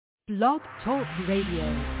Blog Talk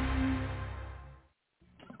Radio.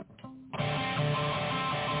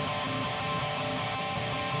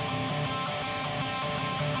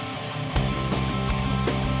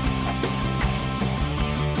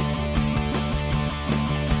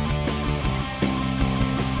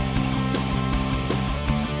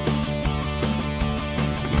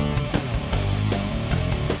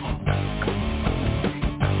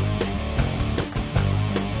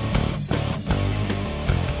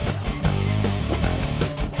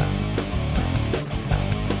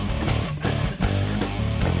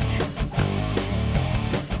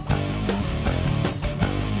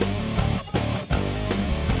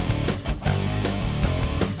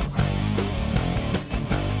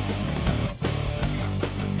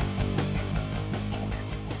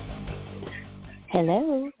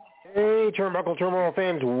 Hello. Hey, Turnbuckle Turmoil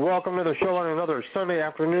fans. Welcome to the show on another Sunday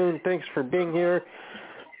afternoon. Thanks for being here.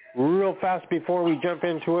 Real fast before we jump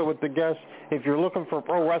into it with the guests, if you're looking for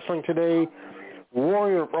pro wrestling today,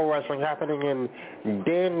 Warrior Pro Wrestling happening in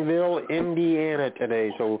Danville, Indiana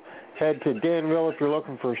today. So head to Danville if you're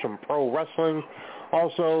looking for some pro wrestling.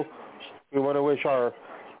 Also, we want to wish our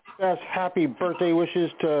best happy birthday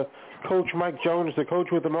wishes to Coach Mike Jones, the coach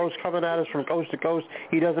with the most, coming at us from coast to coast.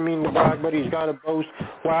 He doesn't mean to brag, but he's got a boast.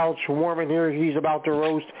 While it's warm in here, he's about to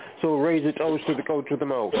roast, so raise a toast to the coach with the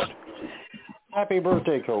most. Happy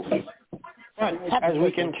birthday, Coach. But as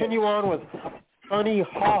we continue on with Sunny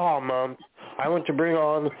Ha-Ha Month, I want to bring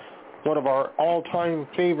on one of our all-time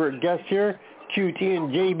favorite guests here. QT and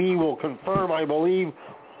JB will confirm, I believe,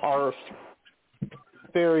 our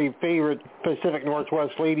very favorite Pacific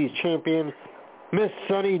Northwest Ladies Champion, Miss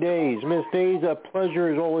Sunni Daze. Miss Daze, a pleasure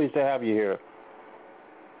as always to have you here.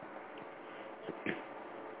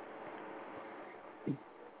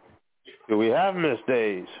 Do we have Miss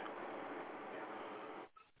Daze?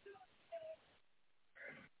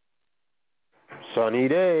 Sunni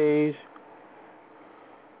Daze.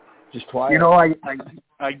 Just quiet. You know,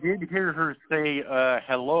 I did hear her say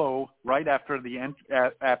hello right after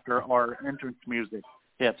after our entrance music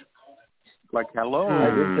hit. Like hello.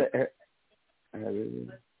 I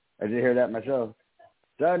did hear that myself.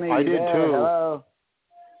 Sunny, I did too. Hello.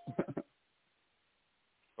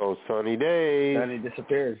 Oh, Sunni Daze. Sunny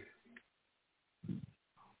disappeared.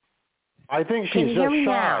 I think she's just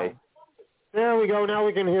shy. There we go. Now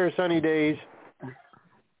we can hear Sunni Daze.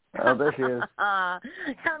 Oh, there she is.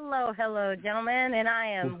 Hello, gentlemen, and I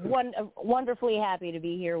am wonderfully happy to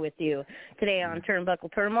be here with you today on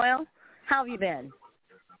Turnbuckle Turmoil. How have you been?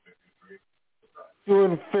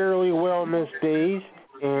 Doing fairly well, Miss Daze,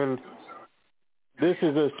 and this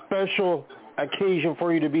is a special occasion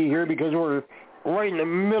for you to be here because we're right in the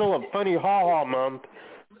middle of Funny Ha-Ha Month.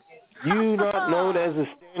 You not known as a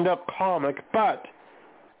stand-up comic, but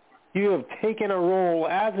you have taken a role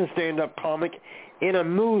as a stand-up comic in a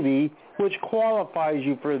movie which qualifies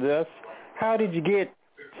you for this. How did you get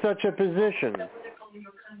such a position?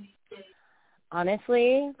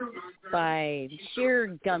 Honestly, by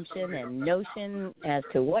sheer gumption and notion as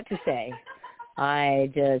to what to say, I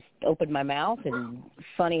just opened my mouth and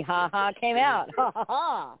funny ha-ha came out.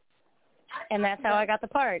 Ha-ha-ha. And that's how I got the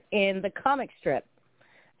part in the comic strip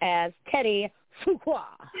as Teddy Fuqua,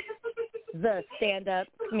 the stand-up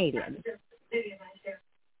comedian.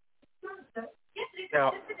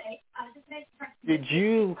 Now, did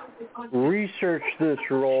you research this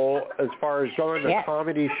role as far as going to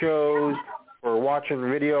comedy shows or watching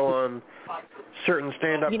video on certain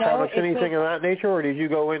stand-up comics, anything of that nature, or did you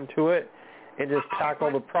go into it and just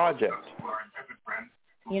tackle the project?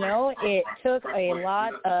 It took a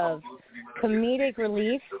lot of comedic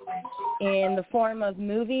relief in the form of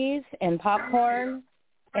movies and popcorn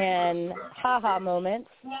and ha-ha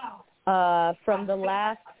moments from the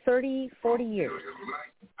last 30, 40 years.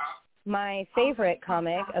 My favorite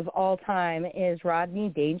comic of all time is Rodney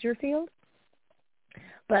Dangerfield,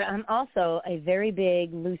 but I'm also a very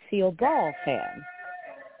big Lucille Ball fan.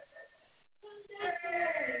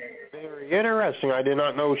 Very interesting. I did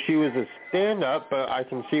not know she was a stand-up, but I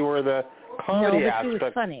can see where the comedy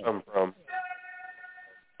aspect comes from.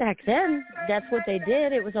 Back then, that's what they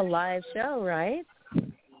did. It was a live show, right?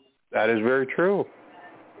 That is very true.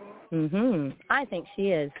 I think she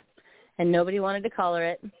is. And nobody wanted to call her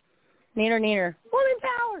it. Neener. Woman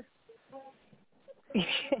power!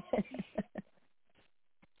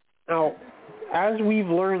 Now, as we've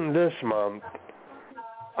learned this month,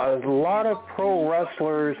 a lot of pro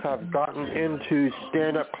wrestlers have gotten into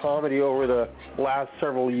stand-up comedy over the last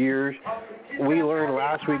several years. We learned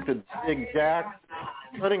last week that Big Jack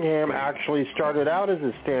Cunningham actually started out as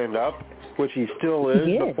a stand-up, which he still is,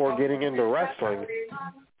 before getting into wrestling.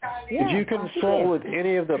 Yeah, did you consult with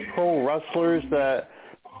any of the pro wrestlers that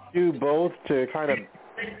do both to kind of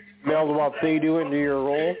meld what they do into your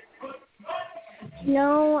role?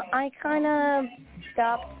 No, I kind of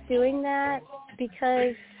stopped doing that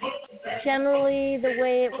because generally the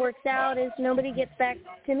way it works out is nobody gets back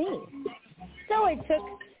to me. So I took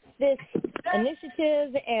this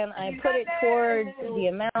initiative and I put it towards the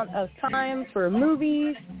amount of time for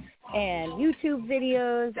movies and YouTube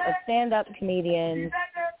videos of stand-up comedians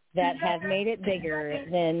that have made it bigger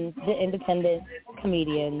than the independent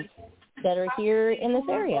comedians that are here in this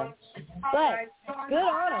area. But good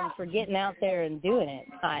on them for getting out there and doing it.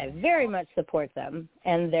 I very much support them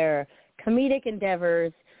and their comedic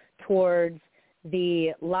endeavors towards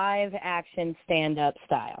the live action stand-up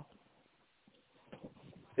style.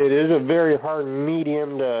 It is a very hard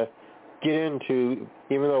medium to get into,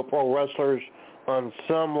 even though pro wrestlers on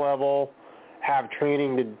some level have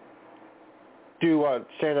training to do what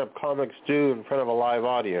stand-up comics do in front of a live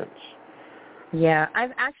audience. Yeah,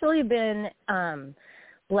 I've actually been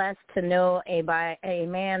blessed to know a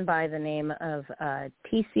man by the name of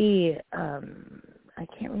T.C. I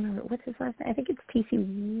can't remember what's his last name. I think it's T.C.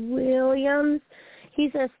 Williams.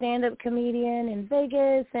 He's a stand-up comedian in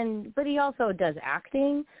Vegas, but he also does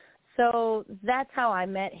acting. So that's how I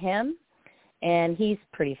met him, and he's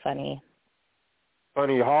pretty funny.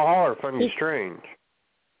 Funny ha-ha or funny strange?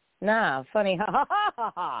 Nah, funny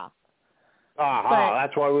ha-ha-ha-ha-ha. Aha,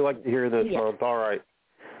 that's why we like to hear this month. All right.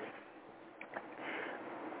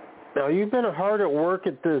 Now, you've been hard at work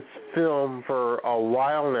at this film for a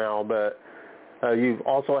while now, but you've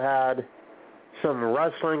also had some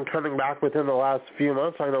wrestling coming back within the last few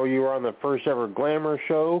months. I know you were on the first ever Glamour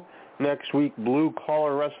show. Next week, Blue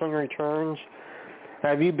Collar Wrestling returns.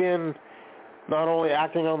 Have you been not only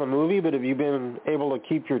acting on the movie, but have you been able to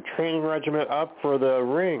keep your training regimen up for the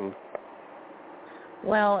ring?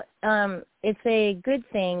 Well, it's a good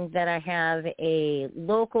thing that I have a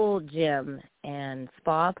local gym and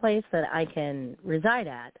spa place that I can reside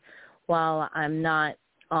at while I'm not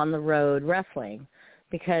on the road wrestling,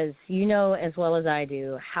 because you know as well as I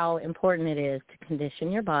do how important it is to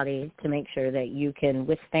condition your body to make sure that you can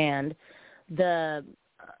withstand the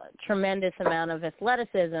tremendous amount of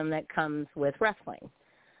athleticism that comes with wrestling.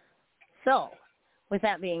 So, with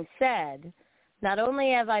that being said, not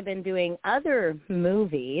only have I been doing other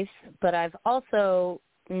movies, but I've also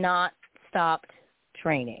not stopped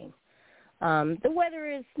training. The weather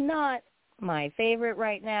is not my favorite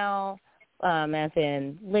right now, as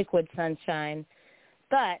in liquid sunshine,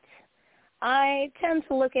 but I tend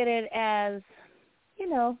to look at it as,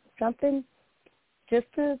 something just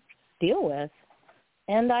to deal with.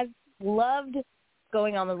 And I've loved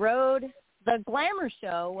going on the road. The Glamour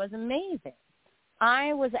show was amazing.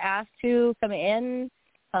 I was asked to come in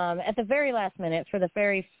at the very last minute for the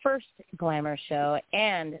very first Glamour show,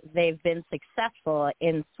 and they've been successful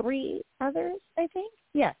in 3 others, I think.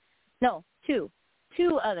 Yes. No, 2.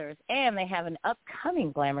 2 others. And they have an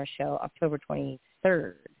upcoming Glamour show October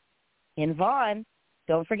 23rd in Vaughan.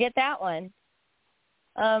 Don't forget that one.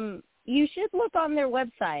 You should look on their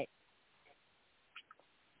website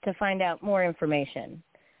to find out more information.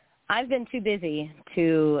 I've been too busy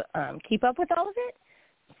to keep up with all of it.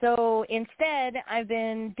 So instead, I've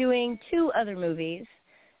been doing 2 other movies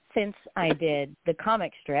since I did the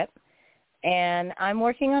comic strip, and I'm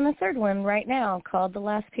working on a 3rd one right now called The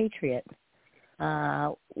Last Patriot.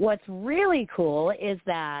 What's really cool is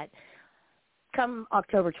that come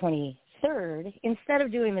October 23rd, instead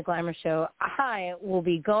of doing the Glamour show, I will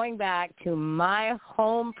be going back to my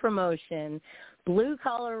home promotion, Blue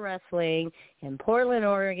Collar Wrestling in Portland,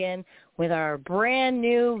 Oregon, with our brand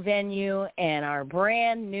new venue and our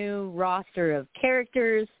brand new roster of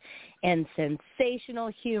characters and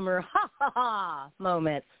sensational humor, ha-ha-ha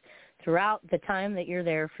moments throughout the time that you're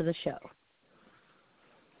there for the show.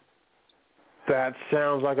 That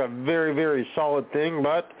sounds like a very, very solid thing,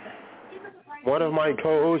 but one of my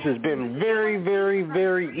co-hosts has been very, very,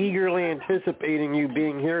 very eagerly anticipating you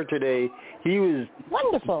being here today. He was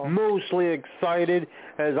wonderful, mostly excited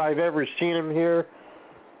as I've ever seen him here.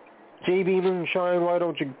 JB Moonshine, why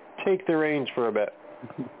don't you take the reins for a bit?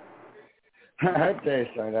 Hey,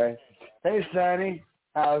 Sunny. Hey, Sunny.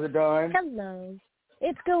 How's it going? Hello.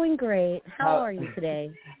 It's going great. How are you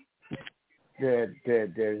today? Good.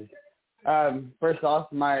 First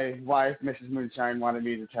off, my wife, Mrs. Moonshine, wanted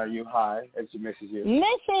me to tell you hi, and she misses you.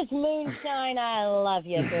 Mrs. Moonshine, I love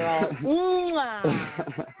you, girl.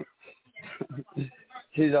 Mwah.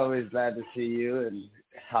 She's always glad to see you and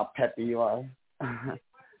how peppy you are.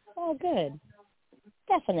 Oh, good.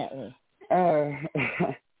 Definitely. How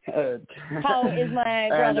is my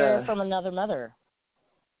brother from another mother?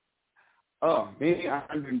 Oh, me?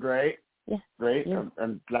 I'm doing great. Yeah. Great. Yeah.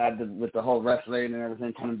 I'm glad that with the whole wrestling and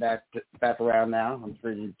everything coming back around now. I'm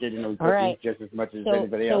pretty getting those right. just as much as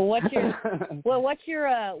anybody else. So what's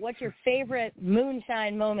your favorite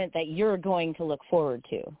moonshine moment that you're going to look forward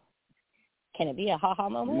to? Can it be a ha-ha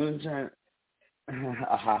moment? Moonshine.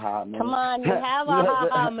 A ha-ha moment. Come on, you have a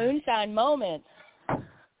ha-ha moonshine moment.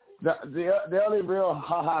 The only real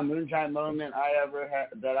ha-ha moonshine moment I ever had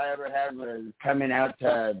was coming out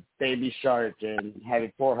to Baby Shark and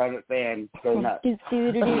having 400 fans go nuts.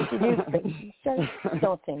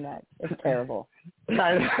 Don't sing that. It's terrible. I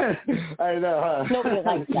know, huh? Nobody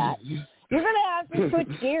likes that. You're going to have to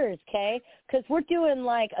switch gears, okay? Because we're doing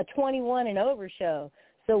like a 21 and over show.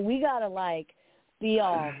 So we got to like be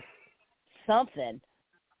all something.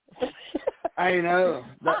 I know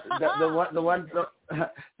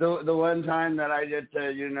the one time that I get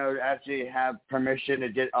to actually have permission to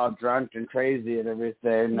get all drunk and crazy and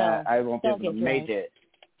everything, I won't be able to make it.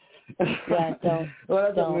 Yeah, don't. Well,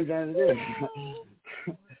 that's don't. what we're trying to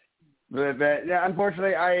do. But yeah,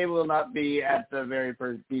 unfortunately, I will not be at the very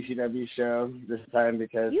first BCW show this time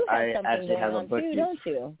because I actually have a booking. Too, don't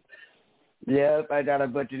you? Yep, I got a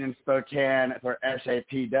booking in Spokane for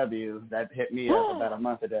SAPW that hit me up about a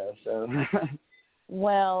month ago. So.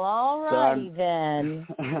 Well, all righty then.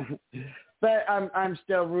 But I'm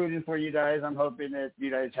still rooting for you guys. I'm hoping that you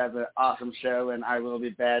guys have an awesome show, and I will be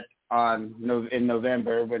back in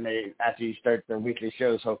November when they actually start their weekly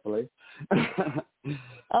shows, hopefully.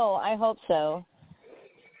 Oh, I hope so.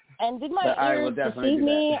 And did my ears deceive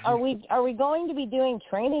me? Are we going to be doing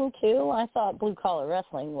training too? I thought Blue Collar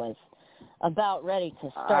Wrestling was about ready to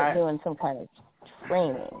start doing some kind of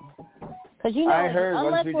training. Because,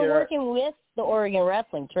 unless we're working with the Oregon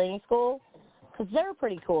Wrestling Training School, because they're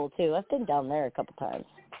pretty cool, too. I've been down there a couple times.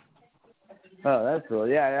 Oh, that's cool.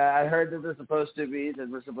 Yeah, I heard that we're supposed to be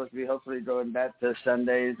hopefully going back to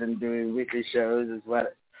Sundays and doing weekly shows is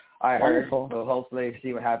what I heard. So hopefully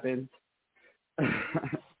see what happens.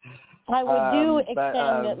 I would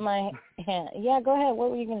extend my hand. Yeah, go ahead. What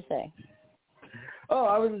were you going to say? Oh,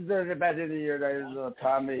 I was just doing about the end of your guys' little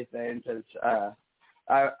comedy thing since I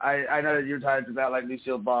know that you're talking about like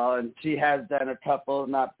Lucille Ball, and she has done a couple,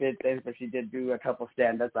 not big things, but she did do a couple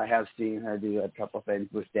stand-ups. I have seen her do a couple things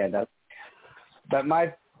with stand-ups. But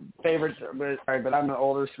my favorites, but I'm an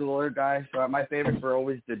older schooler guy, so my favorites were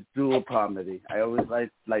always the dual comedy. I always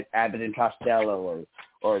liked like Abbott and Costello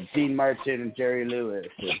or Dean Martin and Jerry Lewis.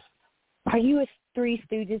 Are you a Three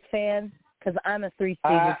Stooges fan? Because I'm a Three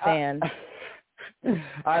Stooges fan. Come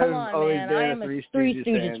on, man. I am a Three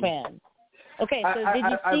Stooges fan. Okay, so did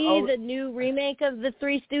you see the new remake of the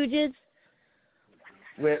Three Stooges?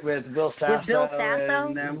 With Will Sasso? With Bill Sasso?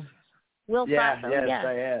 And them? Will Sasso, yes,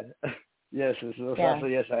 I had. Yes, with Will Sasso,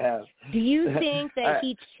 yes, I have. Do you think that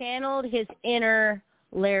he channeled his inner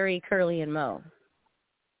Larry, Curly, and Moe?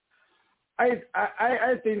 I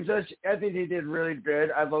think so. I think he did really good.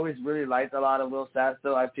 I've always really liked a lot of Will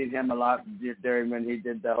Sasso. I've seen him a lot during when he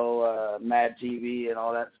did the whole Mad TV and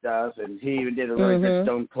all that stuff, and he even did a really good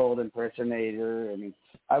Stone Cold impersonator. I mean,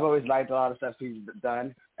 I've always liked a lot of stuff he's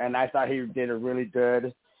done, and I thought he did a really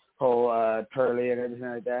good whole Curly and everything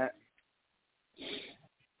like that.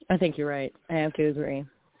 I think you're right. I have to agree.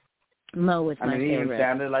 Moe was my favorite. He even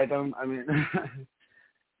sounded like him. I mean.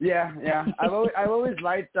 Yeah. I've always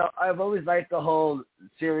liked the whole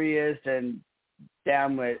serious and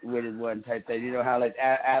down-witted one type thing. You know how like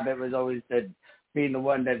Abbott was always being the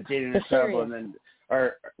one that's getting in trouble, and then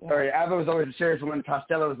or Abbott was always the serious one.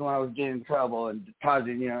 Costello was the one that was getting in trouble and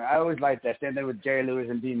causing. I always liked that. Same thing with Jerry Lewis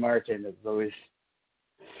and Dean Martin. It was always,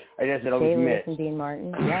 I guess it always Jerry missed. Lewis and Dean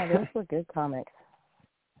Martin. Yeah, those were good comics.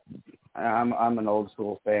 I'm an old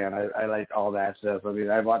school fan. I like all that stuff. I mean,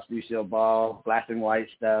 I watched Lucille Ball, black and white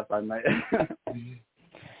stuff. I might.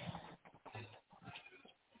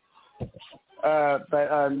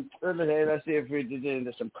 Let's see if we get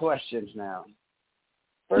into some questions now.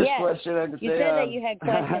 First question I could say. You said that you had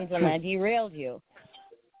questions and I derailed you.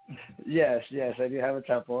 Yes, I do have a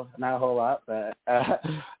couple, not a whole lot, but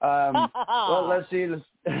well, let's see.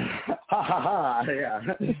 Yeah.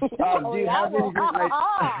 Do you have any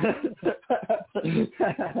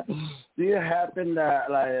do you happen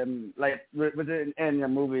to like within your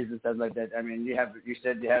movies and stuff like that? I mean, you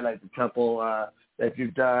said you had like a couple that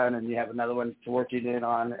you've done, and you have another one working in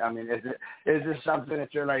on. I mean, is this something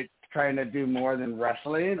that you're like trying to do more than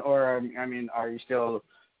wrestling, or I mean, are you still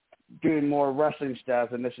doing more wrestling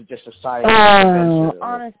stuff, and this is just a side adventure?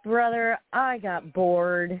 Honest brother, I got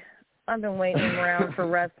bored. I've been waiting around for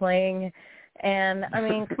wrestling, and I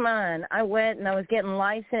mean, come on. I went and I was getting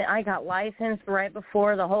licensed. I got licensed right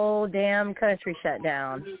before the whole damn country shut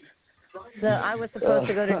down. So I was supposed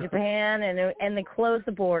to go to Japan, and they closed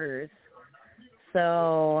the borders.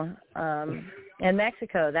 So, and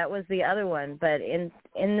Mexico, that was the other one. But in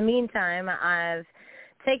the meantime, I've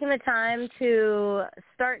taken the time to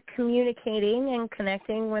start communicating and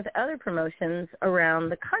connecting with other promotions around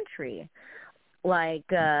the country, like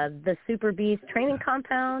the Super Beast Training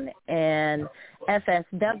Compound and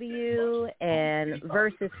FSW and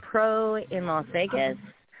Versus Pro in Las Vegas.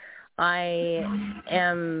 I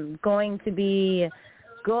am going to be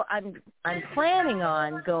I'm planning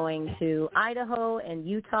on going to Idaho and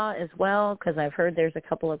Utah as well, because I've heard there's a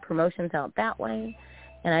couple of promotions out that way.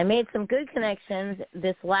 And I made some good connections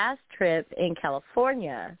this last trip in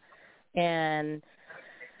California. And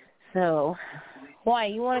so, why,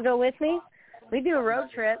 you want to go with me? We do a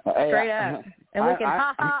road trip straight up, and we can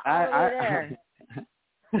ha-ha all the way there.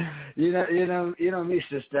 You know me,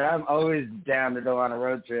 sister. I'm always down to go on a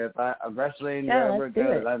road trip. I'm wrestling wherever it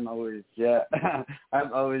goes. I'm always down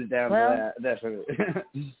for that. Definitely.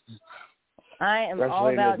 I am all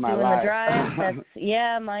about doing the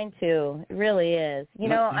drive. Mine too. It really is. You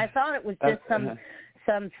know, I thought it was just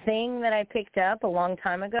some thing that I picked up a long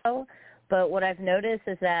time ago, but what I've noticed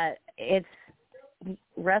is that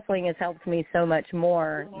wrestling has helped me so much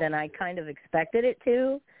more than I kind of expected it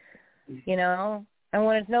to. You know. And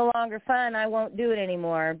when it's no longer fun, I won't do it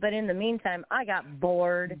anymore. But in the meantime, I got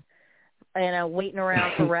bored, and I'm waiting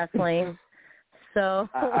around for wrestling. So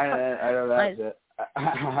I know that's it.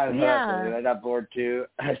 I got bored too.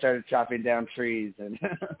 I started chopping down trees, and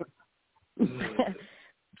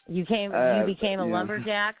you became a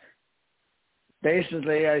lumberjack.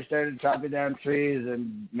 Basically, I started chopping down trees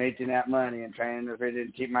and making that money and trying to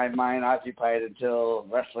keep my mind occupied until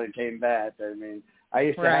wrestling came back. I mean, I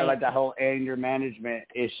used to have like that whole anger management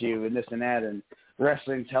issue and this and that, and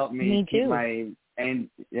wrestling's helped me keep my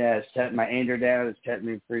it's kept my anger down. It's kept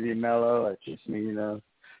me pretty mellow. It keeps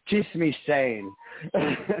me sane.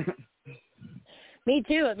 Me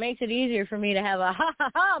too. It makes it easier for me to have a ha ha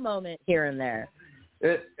ha moment here and there.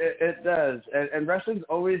 It does, and wrestling's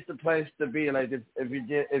always the place to be. Like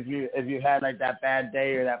if you had like that bad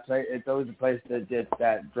day or that place, it's always a place to get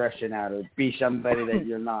that aggression out or be somebody that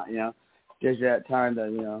you're not. You know. Gives you that time to,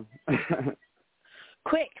 you know.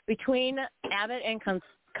 Quick, between Abbott and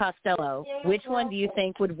Costello, which one do you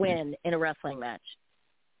think would win in a wrestling match?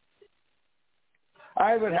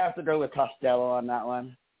 I would have to go with Costello on that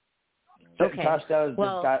one. Okay. Costello's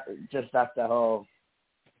just got the whole.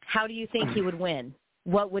 How do you think he would win?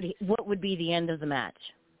 What would be the end of the match?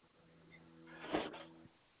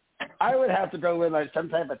 I would have to go with like some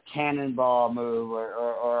type of cannonball move,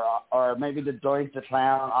 or maybe the Doink the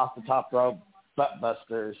Clown off the top rope butt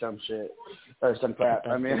buster or some shit or some crap.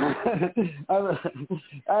 I mean, I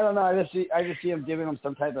don't know. I just see him giving him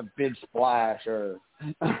some type of big splash or.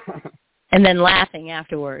 And then laughing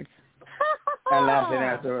afterwards. Like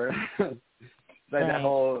that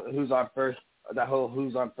whole who's on first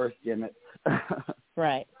gimmick.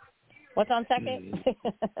 Right. What's on second?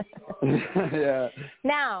 Yeah.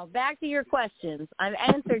 Now, back to your questions. I've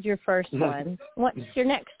answered your first one. What's your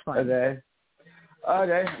next one? Okay.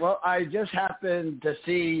 Well, I just happened to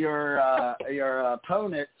see your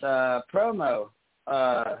opponent's promo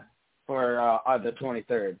for on the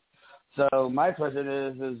 23rd. So my question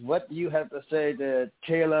is what do you have to say to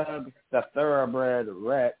Caleb, the Thoroughbred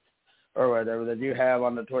Rex, or whatever that you have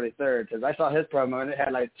on the 23rd? Because I saw his promo and it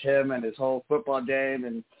had like Tim and his whole football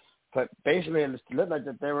game but basically, it looked like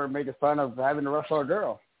that they were making fun of having to wrestle a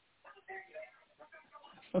girl.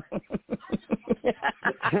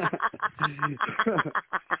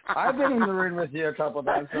 I've been in the ring with you a couple of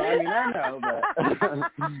times, so I mean, I know, but...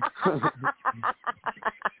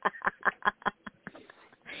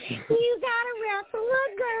 You gotta wrestle a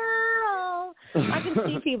girl. I can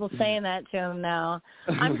see people saying that to him now.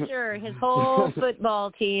 I'm sure his whole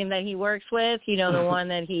football team that he works with, you know, the one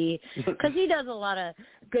that because he does a lot of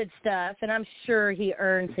good stuff, and I'm sure he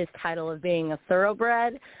earns his title of being a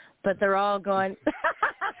thoroughbred, but they're all going,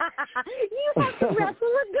 you have to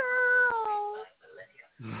wrestle a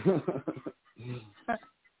girl.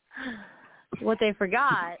 What they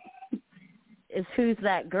forgot is who's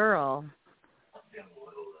that girl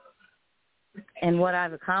and what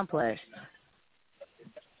I've accomplished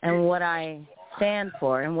and what I stand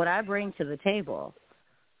for and what I bring to the table.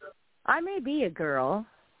 I may be a girl.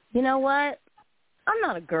 You know what? I'm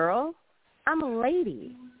not a girl. I'm a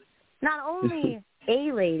lady. Not only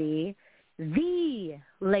a lady, the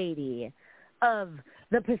lady of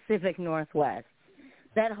the Pacific Northwest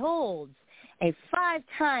that holds a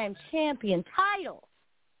 5-time champion title.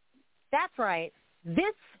 That's right.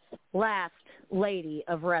 This last lady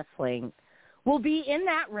of wrestling will be in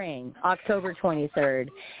that ring October 23rd.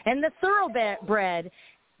 And the thoroughbred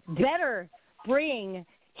better bring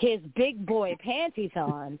his big boy panties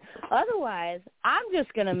on. Otherwise, I'm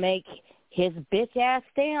just going to make his bitch ass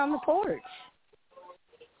stay on the porch.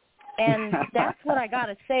 And that's what I got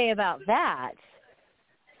to say about that.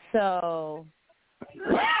 So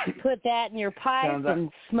put that in your pipe and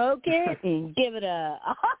smoke it and give it a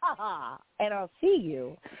ha-ha-ha. And I'll see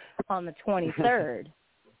you on the 23rd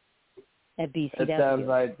at BCW. It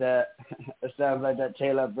sounds like that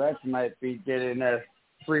Taylor Brett might be getting a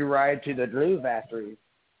free ride to the glue factory.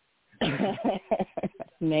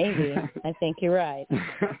 Maybe. I think you're right. Do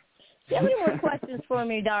you have any more questions for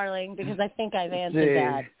me, darling? Because I think I've answered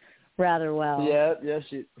that rather well. Yeah, yes,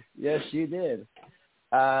 you did.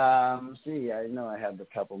 See, I know I have a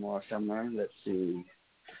couple more somewhere. Let's see.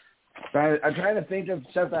 I'm trying to think of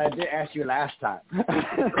something I did ask you last time.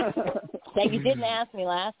 That you didn't ask me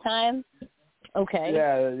last time? Okay.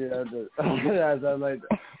 Yeah. So I'm like,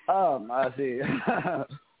 I see.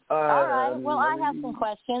 All right. Well, I have some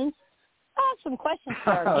questions. I have some questions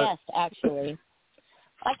for our guest, actually.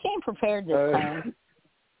 I came prepared this time.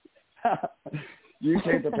 You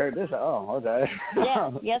came prepared this? Oh, okay.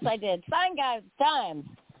 Yes, I did. Sign guy, times.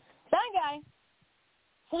 Sign guy.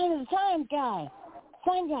 Sign of the times guy.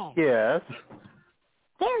 Sign guy. Yes.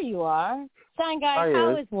 There you are. Sign guy,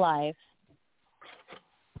 how is life?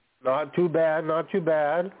 Not too bad, not too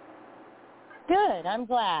bad. Good, I'm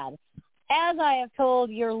glad. As I have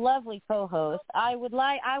told your lovely co-host, I would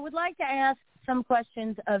like to ask some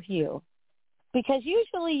questions of you. Because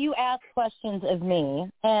usually you ask questions of me,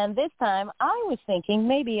 and this time I was thinking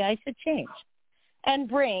maybe I should change and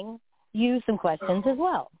bring you some questions as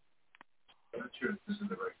well.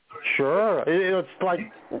 Sure. It's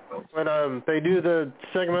like when they do the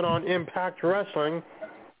segment on Impact Wrestling,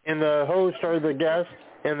 and the host are the guest,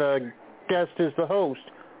 and the guest is the host.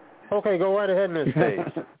 Okay, go right ahead, Miss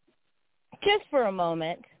Daze. Just for a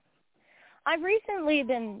moment, I've recently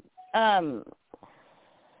been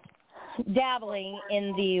dabbling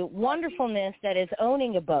in the wonderfulness that is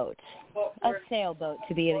owning a boat, a sailboat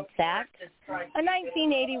to be exact, a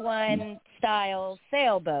 1981 style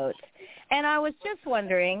sailboat. And I was just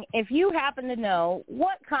wondering if you happen to know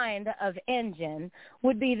what kind of engine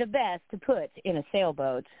would be the best to put in a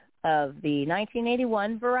sailboat of the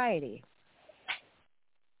 1981 variety.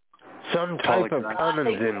 Some type of Cummins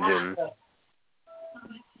engine.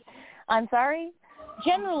 I'm sorry?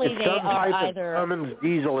 Generally, they are either Cummins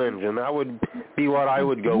diesel engine. That would be what I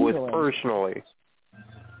would go with personally.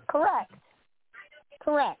 Correct.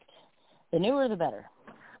 The newer, the better.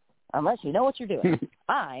 Unless you know what you're doing.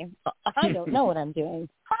 I don't know what I'm doing.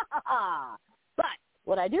 But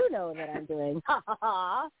what I do know that I'm doing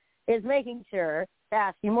is making sure to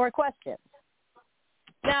ask you more questions.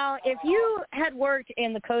 Now, if you had worked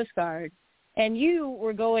in the Coast Guard and you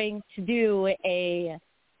were going to do a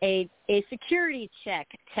security check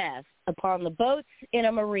test upon the boats in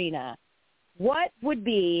a marina, what would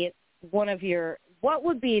be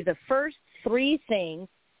the first three things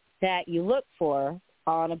that you look for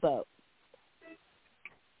on a boat?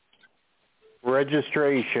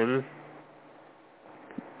 Registration,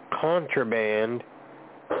 contraband,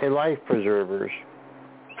 and life preservers.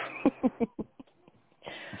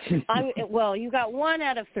 Well, you got 1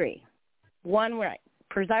 out of 3. 1 right.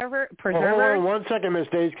 Preserver. Hold on 1 second, Miss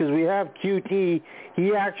Daze, because we have QT.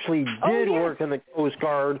 He actually did work in the Coast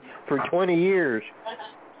Guard for 20 years.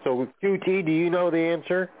 So, QT, do you know the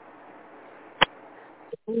answer?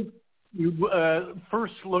 You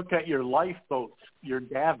first look at your lifeboats, your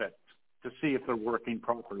davits, to see if they're working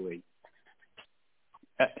properly.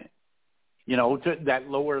 That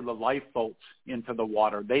lower the lifeboats into the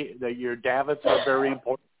water. Your davits are very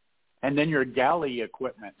important. And then your galley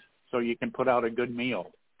equipment, so you can put out a good meal.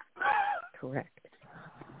 Correct.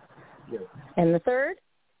 Yes. And the third?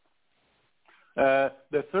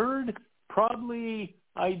 The third, probably,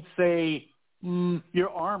 I'd say, your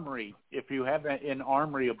armory, if you have an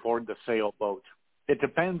armory aboard the sailboat. It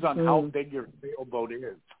depends on how big your sailboat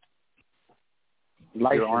is.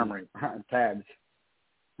 Your armory. Tabs.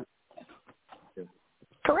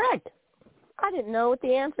 Correct. I didn't know what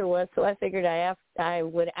the answer was, so I figured I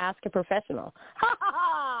would ask a professional. Ha ha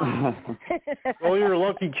ha! Well, you're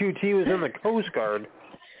lucky QT was in the Coast Guard.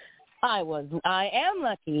 I am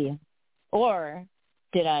lucky. Or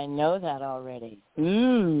did I know that already?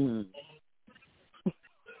 You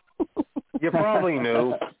probably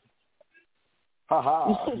knew. Ha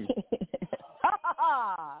ha. Ha ha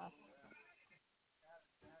ha!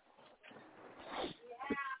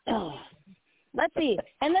 Let's see.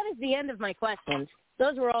 And that is the end of my questions.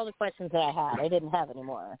 Those were all the questions that I had. I didn't have any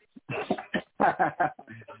more.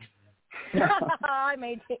 I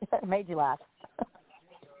made you laugh.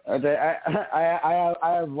 Okay, I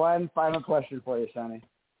have one final question for you, Sunny.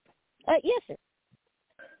 Yes, sir.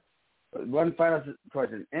 One final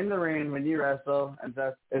question. In the ring, when you wrestle and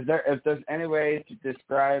stuff, if there's any way to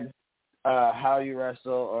describe how you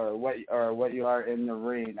wrestle or what you are in the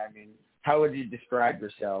ring, I mean, how would you describe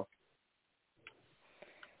yourself?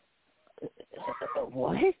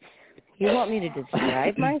 What? You want me to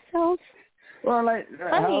describe myself? Well, like,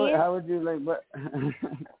 how would you, like, what?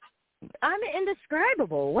 I'm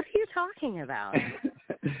indescribable. What are you talking about?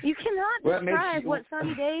 You cannot describe what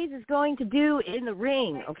Sunni Daze is going to do in the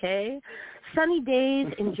ring, okay? Sunni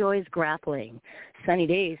Daze enjoys grappling. Sunni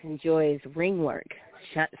Daze enjoys ring work.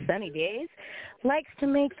 Sunni Daze likes to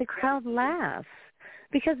make the crowd laugh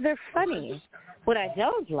because they're funny. What I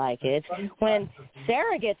don't like is when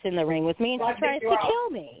Sarah gets in the ring with me and she tries to kill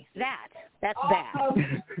me. That's bad.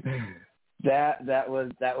 That was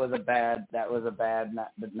a bad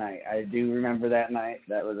night. I do remember that night.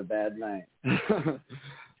 That was a bad night.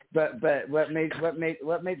 but what makes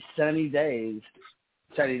Sunni Daze?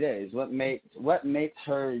 What makes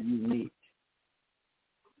her unique?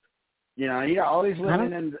 You know, you got all these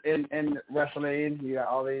women in wrestling. You got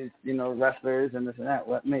all these, you know, wrestlers and this and that.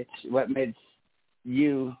 What makes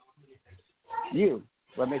you?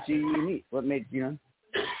 What makes you unique? What makes you know?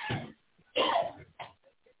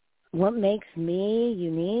 What makes me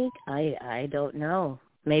unique? I don't know.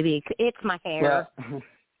 Maybe it's my hair. Well,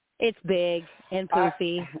 it's big and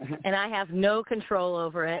poofy, and I have no control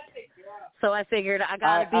over it. So I figured I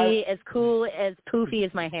got to be as cool as poofy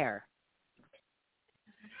as my hair.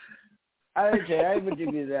 Okay, I would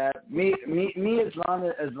give you that. Me, as long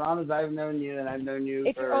as I've known you, and I've known you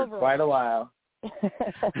for quite a while.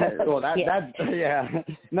 Well, that's yeah.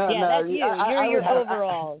 No, that's you. You're your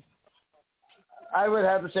overalls. I would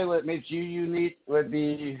have to say what makes you unique would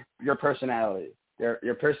be your personality.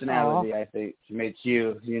 Your personality, I think, makes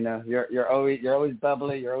you. You know, you're always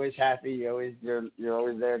bubbly. You're always happy. You're always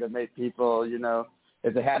there to make people. You know,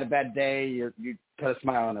 if they had a bad day, you put a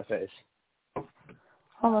smile on their face.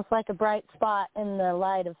 Almost like a bright spot in the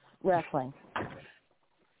light of wrestling.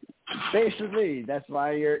 Basically, that's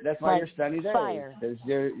why you're Sunni Daze. Fire.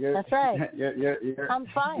 You're, that's right. I'm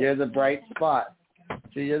fire. You're the bright spot.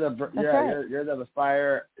 So you're the fire.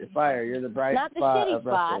 You're the bright not the spot shitty of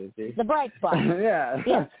wrestling. Spot, See? the bright spot. Yeah.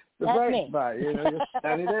 Yes, the that's bright me. spot. You know, you're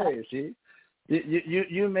Sunni Daze. See,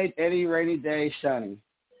 you make any rainy day sunny.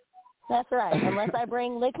 That's right. Unless I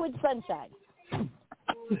bring liquid sunshine.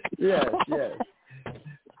 Yes.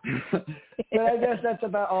 But I guess that's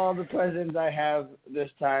about all the questions I have this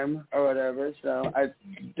time, or whatever. So I'm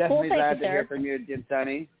definitely glad to hear from you again,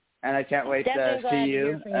 Sunny, and I can't wait to see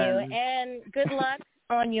you. And good luck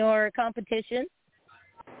on your competition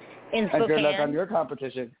in Spokane. And good luck on your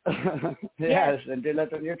competition. Yes, and good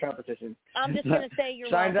luck on your competition. I'm just going to say you're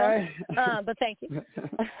welcome. But thank you.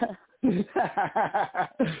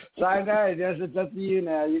 Sinai, it's up to you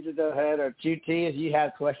now. You just go ahead, or QT, if you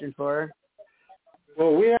have questions for her.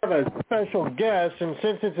 Well, we have a special guest, and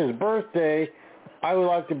since it's his birthday, I would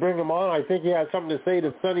like to bring him on. I think he has something to say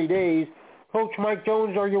to Sunni Daze. Coach Mike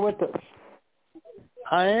Jones, are you with us?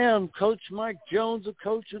 I am Coach Mike Jones, the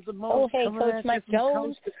coach of the most. Oh, hey, Coach Mike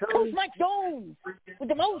Jones. Coach Mike Jones with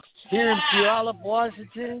the most. Here in Puyallup,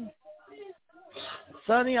 Washington.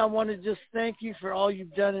 Sunny, I want to just thank you for all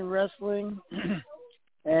you've done in wrestling.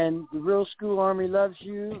 And the Real School Army loves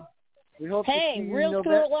you. We hope to see you Real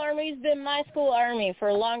School Army's been my school army for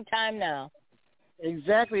a long time now.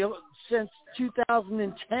 Exactly, since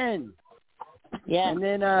 2010. Yeah. And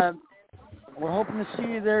then we're hoping to see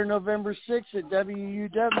you there November 6th at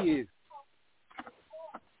WUW.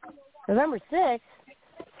 November 6th?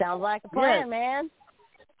 Sounds like a plan, man.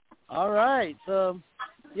 All right. So,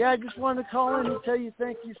 I just wanted to call in and tell you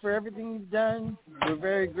thank you for everything you've done. We're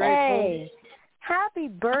very grateful. Hey, happy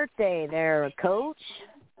birthday there, Coach.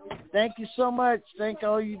 Thank you so much. Thank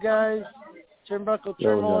all you guys. Turnbuckle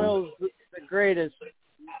Turmoil is the greatest.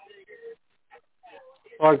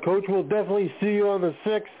 All right, Coach, we'll definitely see you on the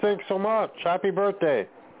 6th. Thanks so much. Happy birthday.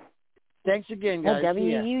 Thanks again, guys.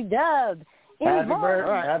 WUW.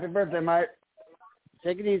 Happy birthday, Mike.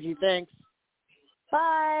 Take it easy. Thanks.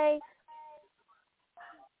 Bye.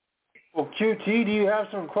 Well, QT, do you have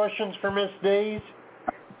some questions for Miss Daze?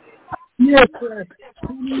 Yes, sir.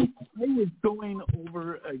 I was going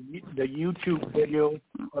over the YouTube video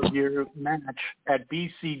of your match at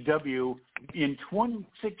BCW in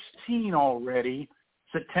 2016 already,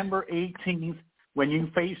 September 18th, when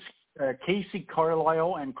you faced Casey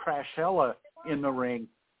Carlisle and Crashella in the ring.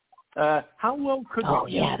 How well could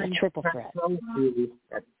the triple threat do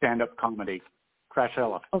at stand-up comedy?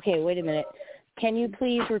 Crashella. Okay, wait a minute. Can you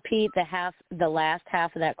please repeat the last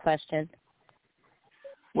half of that question?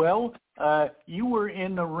 Well, you were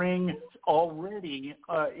in the ring already.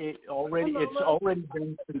 It's already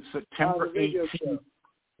been since September 18th,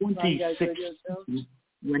 2016,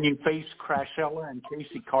 when you faced Crashella and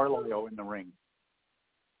Casey Carlisle in the ring.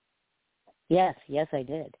 Yes, I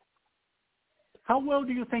did. How well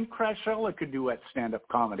do you think Crashella could do at stand-up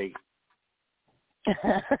comedy?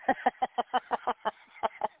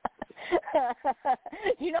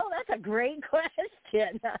 That's a great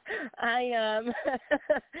question. I've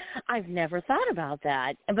never thought about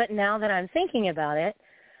that, but now that I'm thinking about it,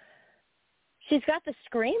 she's got the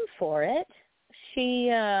scream for it. She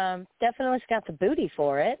definitely's got the booty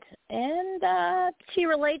for it, and she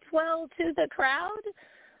relates well to the crowd,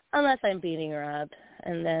 unless I'm beating her up,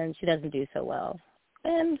 and then she doesn't do so well,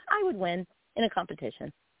 and I would win in a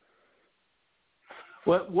competition.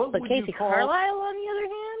 What but would Casey you call... Carlisle, on the other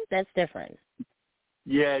hand, that's different.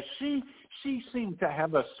 Yeah, she seemed to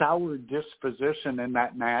have a sour disposition in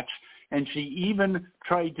that match, and she even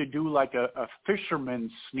tried to do like a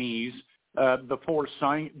fisherman's sneeze before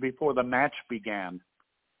the match began.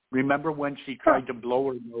 Remember when she tried to blow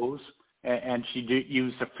her nose, and she did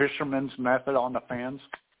use the fisherman's method on the fans?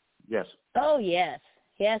 Yes. Oh, yes.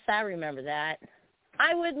 Yes, I remember that.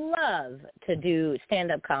 I would love to do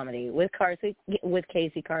stand-up comedy with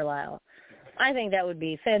Casey Carlisle. I think that would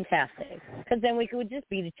be fantastic, because then we could just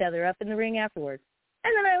beat each other up in the ring afterwards,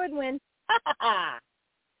 and then I would win.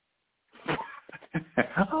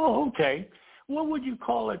 Oh, okay. What would you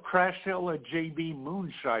call a Crashella JB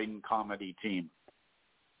Moonshine comedy team?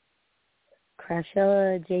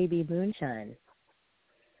 Crashella JB Moonshine.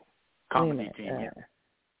 Comedy team, yeah.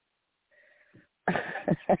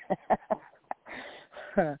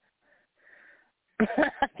 I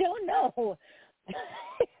don't know.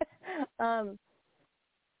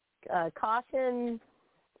 Caution.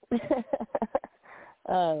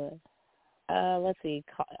 Let's see.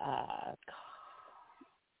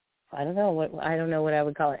 I don't know what I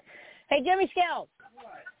would call it. Hey, Jimmy Scales,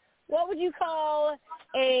 what would you call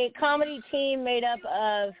a comedy team made up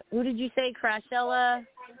of? Who did you say? Crashella.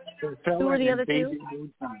 Who were the other two?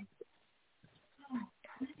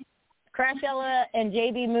 Crashella and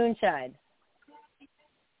JB Moonshine.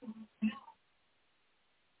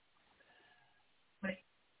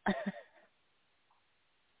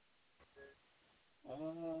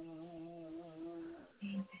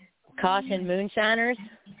 Caution, Moonshiners.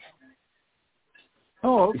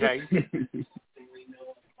 Oh, okay.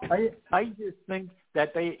 I just think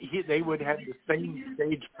that they would have the same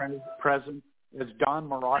stage presence as Don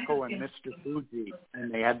Morocco and Mr. Fuji,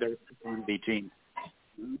 and they had their comedy team.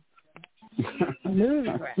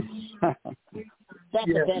 Moon Crash. That's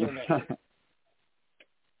a better name.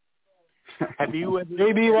 Have you ever...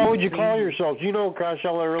 JB, what would you call yourself? You know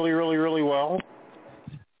Crashella really, really, really well.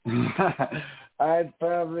 I'd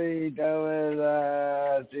probably go with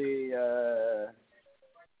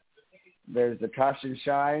there's the Caution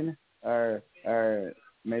Shine, or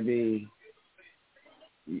maybe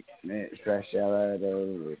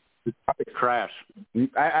Crashella. Crash.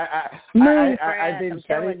 I think I'm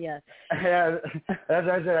telling you. Yeah, that's what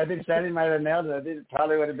I said. I think Sandy might have nailed it. I think it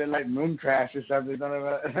probably would have been like Moon Crash or something. Is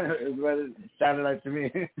what it sounded like to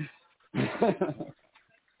me.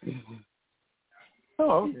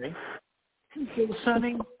 Oh, okay. So,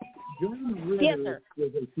 Sonny, John Ritter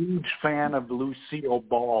was a huge fan of Lucille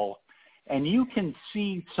Ball, and you can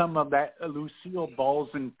see some of that Lucille Ball's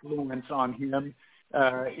influence on him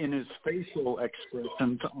in his facial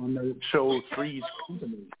expressions on the show Three's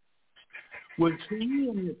Company. Was he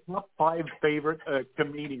in your top 5 favorite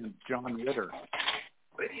comedians, John Ritter?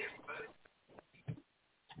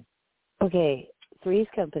 Okay, Three's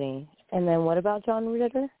Company. And then what about John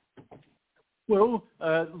Ritter? Well,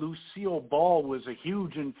 Lucille Ball was a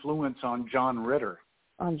huge influence on John Ritter.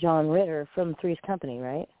 On John Ritter from Three's Company,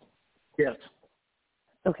 right? Yes.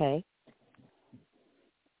 Okay.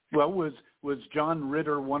 Well, was John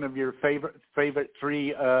Ritter one of your favorite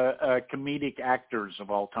 3 comedic actors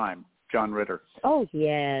of all time? John Ritter. Oh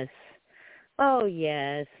yes,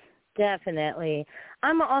 definitely.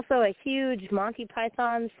 I'm also a huge Monty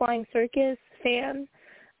Python's Flying Circus fan,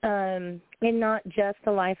 and not just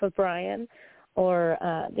The Life of Brian, or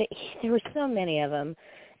there were so many of them.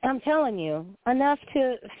 I'm telling you, enough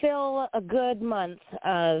to fill a good month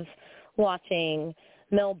of watching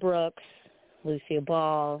Mel Brooks, Lucille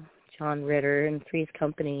Ball, John Ritter, and Three's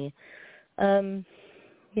Company.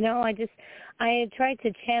 I tried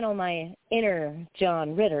to channel my inner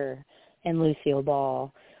John Ritter and Lucille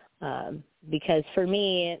Ball because for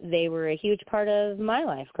me, they were a huge part of my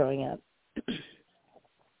life growing up.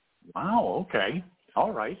 Wow, okay.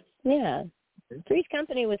 All right. Yeah. Three's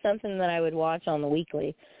Company was something that I would watch on the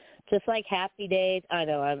weekly. Just like Happy Days. I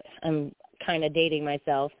know I'm kind of dating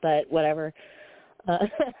myself, but whatever.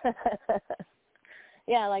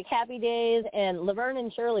 Yeah, like Happy Days and Laverne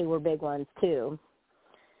and Shirley were big ones, too.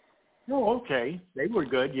 Oh, okay. They were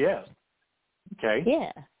good, yes. Okay.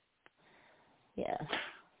 Yeah. Yeah.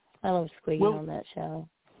 I love Squiggy on that show.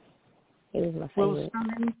 It was my favorite. Well,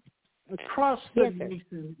 Sunny, across the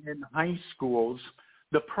nation in high schools,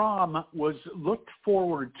 the prom was looked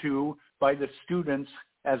forward to by the students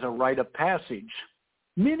as a rite of passage.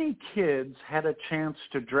 Many kids had a chance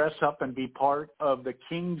to dress up and be part of the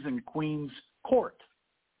king's and queen's court.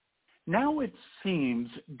 Now it seems,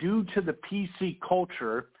 due to the PC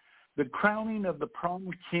culture, the crowning of the prom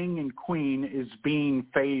king and queen is being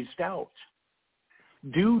phased out,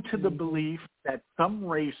 due to the belief that some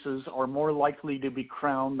races are more likely to be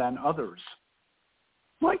crowned than others.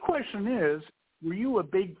 My question is, were you a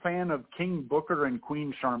big fan of King Booker and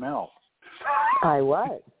Queen Charmel? I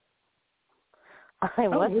was. I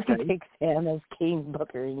was okay. a big fan of King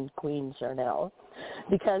Booker and Queen Charmel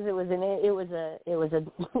because it was a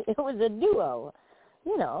duo.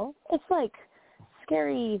 You know, it's like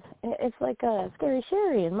Scary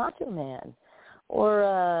Sherry and Macho Man,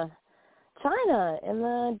 or China and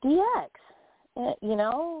the DX. You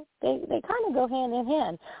know, they kind of go hand in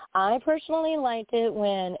hand. I personally liked it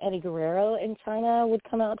when Eddie Guerrero and China would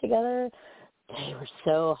come out together. They were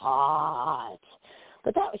so hot.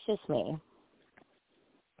 But that was just me.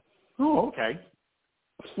 Oh, okay.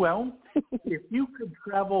 Well, if you could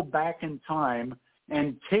travel back in time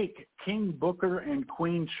and take King Booker and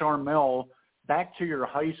Queen Charmel back to your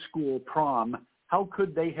high school prom, how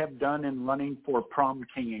could they have done in running for prom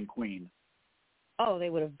king and queen? Oh, they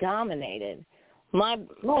would have dominated. My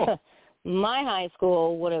high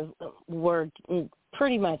school were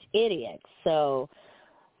pretty much idiots. So,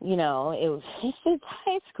 you know, it's just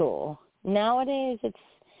high school. Nowadays,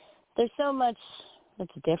 there's so much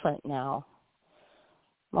that's different now.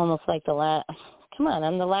 Almost like come on,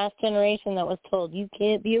 I'm the last generation that was told you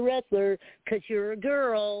can't be a wrestler because you're a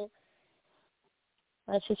girl.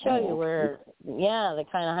 That should show you where, the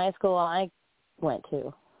kind of high school I went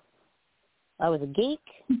to. I was a geek,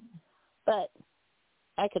 but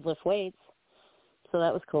I could lift weights, so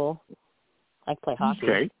that was cool. I could play hockey.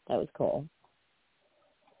 Okay. That was cool.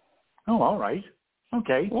 Oh, all right.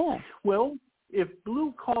 Okay. Yeah. Well, if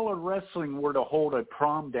Blue Collar Wrestling were to hold a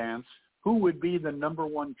prom dance, who would be the number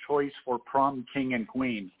one choice for prom king and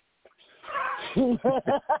queen?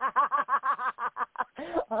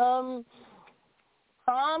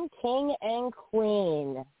 Prom king and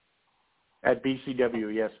queen. At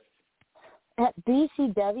BCW, yes. At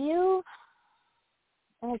BCW?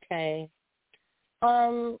 Okay.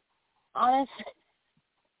 Honestly,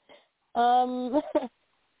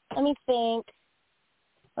 let me think,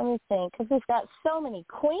 because we've got so many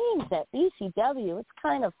queens at BCW, it's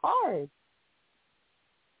kind of hard.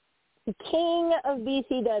 The king of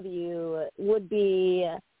BCW would be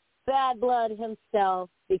Bad Blood himself,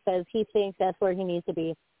 because he thinks that's where he needs to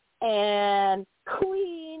be. And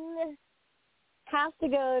queen has to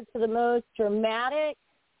go to the most dramatic,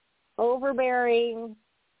 overbearing,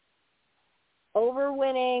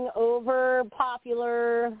 over-winning,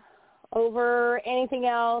 over-popular, over anything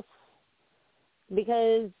else,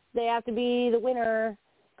 because they have to be the winner,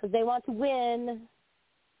 because they want to win.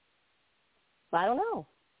 I don't know.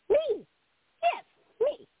 Me. Yes,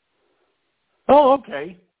 me. Oh,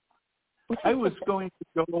 okay. I was going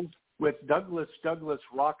to go with Douglas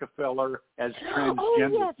Rockefeller as transgender. Oh,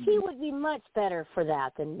 yes, he would be much better for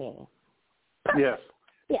that than me. Yes.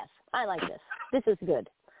 Yes, I like this. This is good.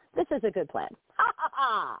 This is a good plan. Ha, ha,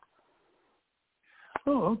 ha.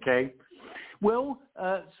 Oh, okay. Well,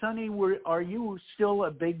 Sunny, are you still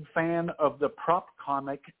a big fan of the prop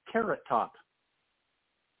comic Carrot Top?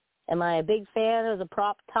 Am I a big fan of the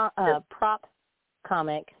prop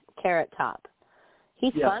comic Carrot Top?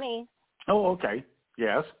 He's funny. Oh, okay.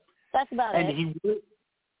 Yes. That's about it.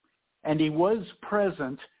 He was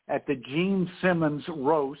present at the Gene Simmons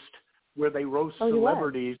roast where they roast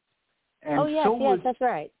celebrities. And yes, that's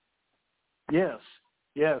right. Yes,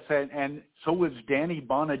 and so was Danny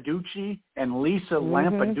Bonaducci and Lisa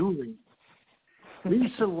Lampadulli.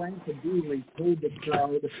 Lisa Lampadulli told the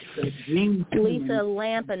crowd that Gene Simmons... Lisa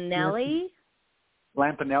Lampanelli?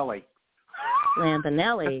 Lampanelli.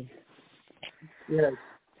 Yes.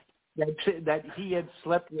 That he had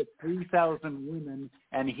slept with 3,000 women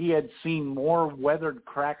and he had seen more weathered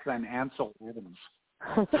crack than Ansel Adams.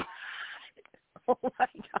 Oh, my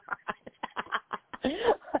God.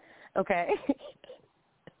 Okay.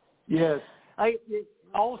 Yes.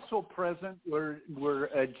 Also present were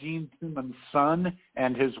Gene Simmons' son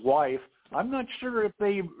and his wife. I'm not sure if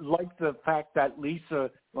they liked the fact that Lisa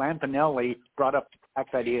Lampanelli brought up the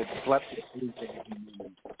fact that he had slept with Lisa.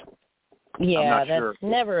 Yeah, that's sure.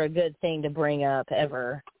 never a good thing to bring up,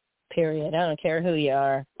 ever, period. I don't care who you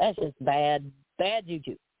are. That's just bad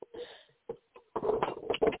juju.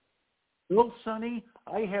 Well, Sonny,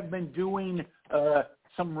 I have been doing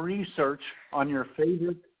some research on your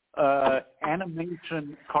favorite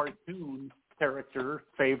animation cartoon character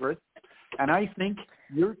favorite, and I think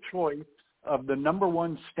your choice of the number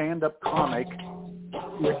one stand-up comic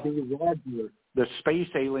would be Roger, the space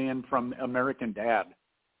alien from American Dad.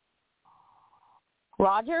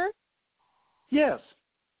 Roger? Yes.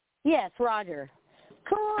 Yes, Roger.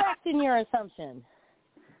 Correct in your assumption.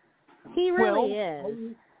 He really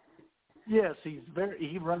is. Yes, he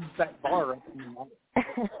runs that bar up in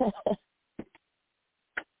the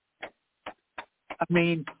I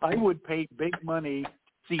mean, I would pay big money to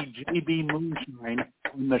see J.B. Moonshine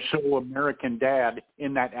on the show American Dad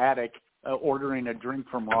in that attic ordering a drink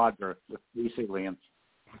from Roger with space aliens.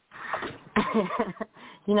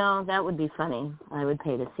 That would be funny. I would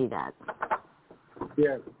pay to see that.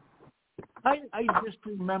 Yeah. I just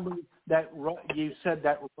remember that you said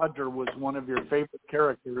that Roger was one of your favorite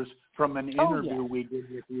characters from an interview we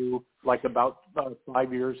did with you like about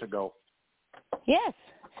 5 years ago. Yes,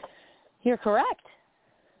 you're correct.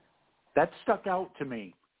 That stuck out to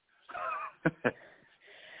me.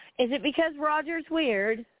 Is it because Roger's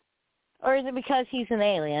weird, or is it because he's an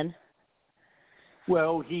alien?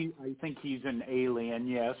 Well, I think he's an alien,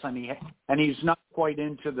 yes, and he's not quite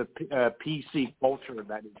into the PC culture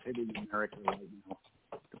that is hitting America right now.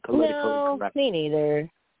 No, me neither.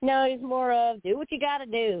 No, he's more of do what you got to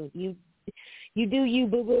do. You do you,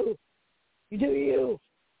 boo boo. You do you.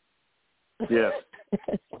 Yes.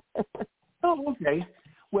 Oh, okay.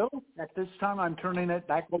 Well, at this time, I'm turning it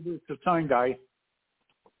back over to Sign Guy.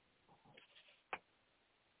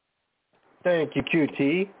 Thank you,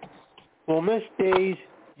 QT. Well, Miss Daze,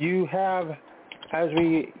 you have, as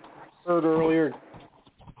we heard earlier,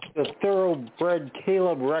 the thoroughbred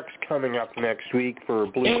Caleb Rex coming up next week for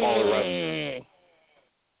Blue Collar Wrestling.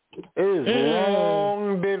 It has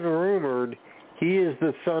long been rumored he is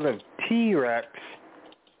the son of T-Rex.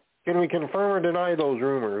 Can we confirm or deny those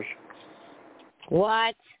rumors?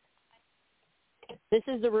 What? This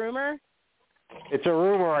is the rumor? It's a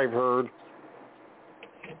rumor I've heard.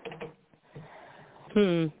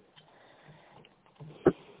 I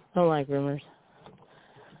don't like rumors.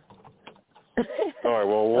 All right,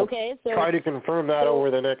 well, we'll try to confirm that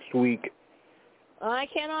over the next week. I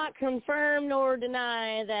cannot confirm nor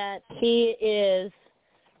deny that he is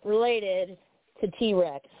related to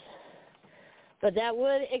T-Rex. But that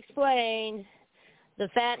would explain the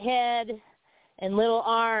fat head and little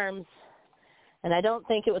arms, and I don't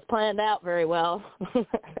think it was planned out very well.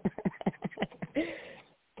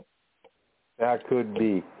 That could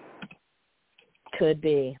be. Could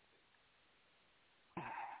be.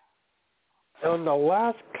 In the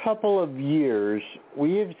last couple of years,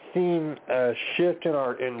 we have seen a shift in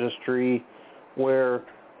our industry where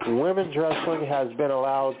women's wrestling has been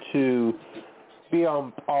allowed to be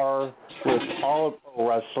on par with all of pro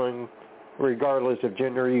wrestling, regardless of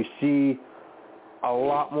gender. You see a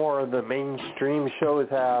lot more of the mainstream shows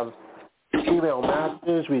have female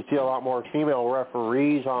matches. We see a lot more female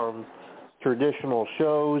referees on traditional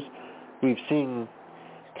shows. We've seen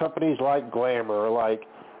companies like Glamour, like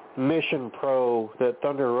Mission Pro that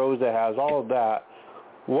Thunder Rosa has, all of that.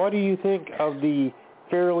 What do you think of the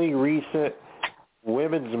fairly recent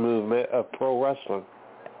women's movement of pro wrestling?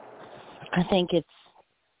 I think it's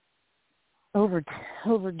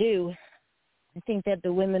overdue. I think that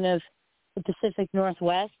the women of the Pacific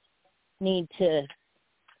Northwest need to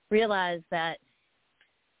realize that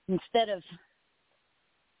instead of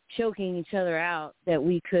choking each other out, that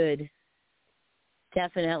we could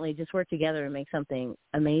definitely just work together and make something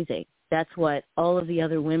amazing. That's what all of the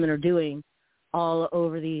other women are doing all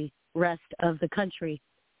over the rest of the country.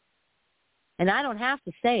 And I don't have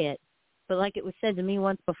to say it, but like it was said to me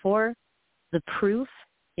once before, the proof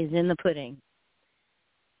is in the pudding.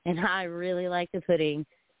 And I really like the pudding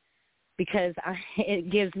because it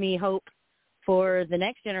gives me hope for the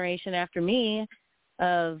next generation after me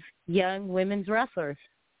of young women's wrestlers.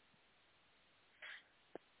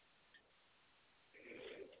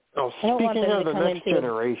 Oh, speaking of the next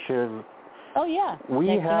generation, we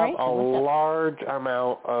have a large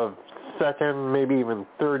amount of second, maybe even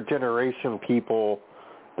third generation people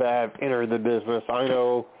that have entered the business. I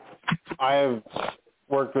know I have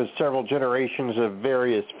worked with several generations of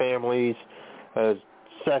various families,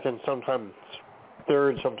 second, sometimes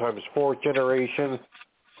third, sometimes fourth generation.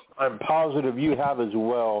 I'm positive you have as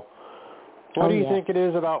well. What do you think it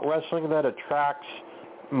is about wrestling that attracts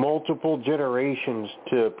multiple generations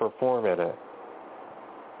to perform in it?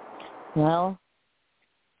 Well,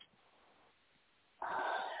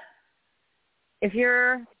 if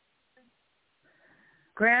your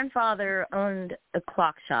grandfather owned a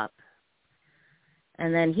clock shop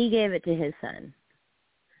and then he gave it to his son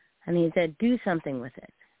and he said, do something with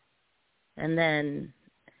it, and then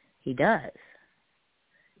he does,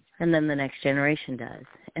 and then the next generation does,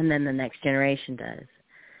 and then the next generation does.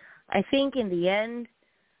 I think in the end,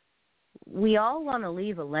 we all want to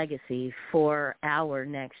leave a legacy for our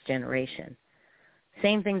next generation.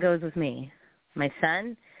 Same thing goes with me. My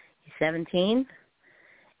son, he's 17,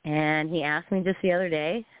 and he asked me just the other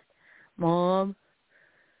day, Mom,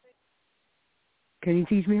 can you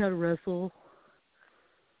teach me how to wrestle?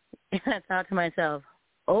 And I thought to myself,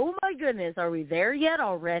 oh my goodness, are we there yet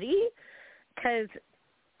already? Because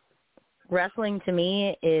wrestling to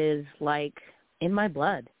me is like in my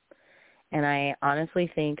blood. And I honestly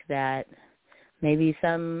think that maybe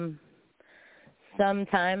some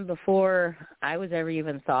time before I was ever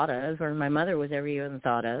even thought of, or my mother was ever even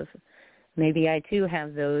thought of, maybe I too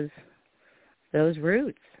have those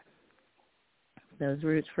roots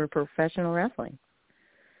for professional wrestling,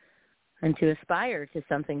 and to aspire to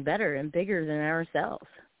something better and bigger than ourselves,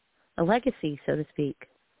 a legacy, so to speak.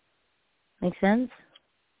 Make sense?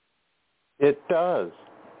 It does.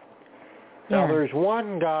 Yeah. Now, there's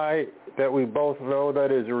one guy that we both know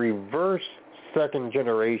that is a reverse second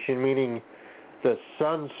generation, meaning the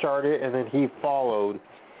son started and then he followed.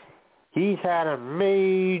 He's had a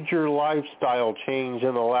major lifestyle change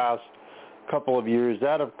in the last couple of years.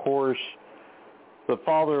 That, of course, the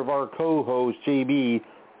father of our co-host, JB,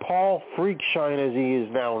 Paul Freakshine, as he is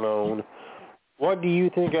now known. What do you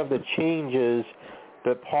think of the changes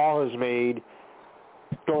that Paul has made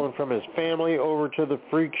going from his family over to the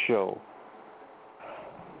Freak Show?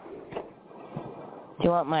 Do you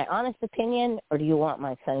want my honest opinion, or do you want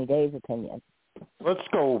my Sunni Daze opinion? Let's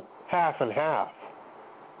go half and half.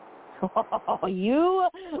 Oh, you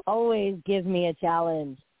always give me a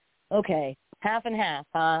challenge. Okay, half and half,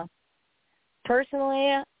 huh?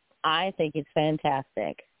 Personally, I think it's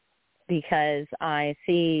fantastic because I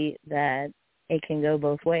see that it can go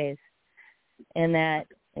both ways and that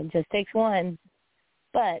it just takes one.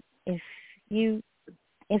 But if you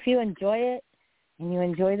enjoy it and you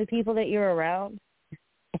enjoy the people that you're around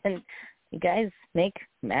and you guys make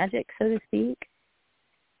magic, so to speak,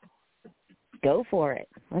 go for it.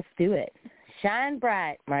 Let's do it. Shine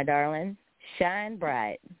bright, my darling. Shine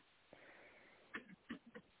bright.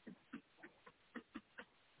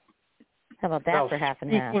 How about that for half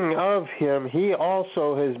and half? Speaking of him, he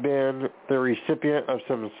also has been the recipient of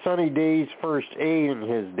some Sunni Daze first aid in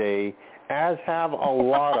his day, as have a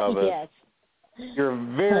lot of us. Yes. You're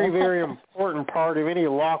a very, very important part of any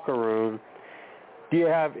locker room. Do you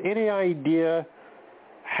have any idea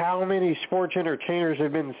how many sports entertainers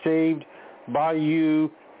have been saved by you,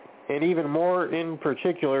 and even more in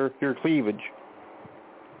particular, your cleavage?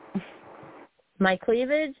 My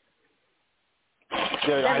cleavage?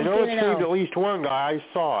 Yeah, I know it saved at least one guy. I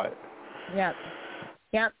saw it.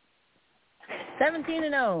 Yep.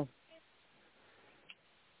 17-0.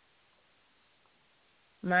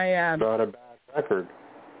 My not a bad record.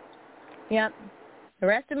 Yep. The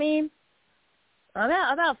rest of me,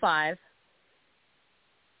 about 5.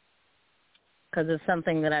 Because of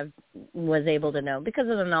something that I was able to know, because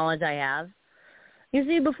of the knowledge I have. You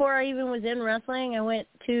see, before I even was in wrestling, I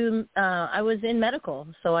was in medical,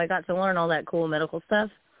 so I got to learn all that cool medical stuff.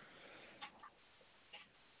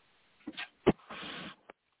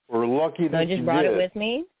 We're lucky that so I just you brought did. it with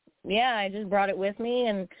me. Yeah, I just brought it with me,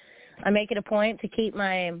 and I make it a point to keep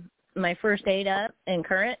my first aid up and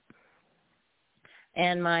current,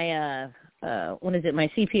 and my my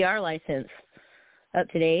CPR license up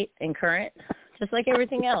to date and current, just like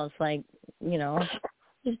everything else. Like,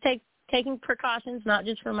 just taking precautions, not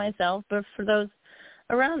just for myself, but for those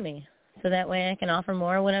around me, so that way I can offer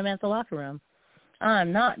more when I'm at the locker room.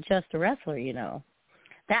 I'm not just a wrestler,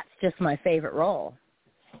 That's just my favorite role.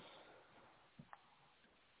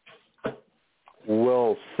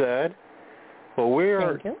 Well said. Well,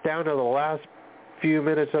 we're down to the last few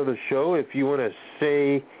minutes of the show. If you want to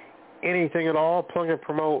say anything at all, plug and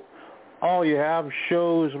promote all you have,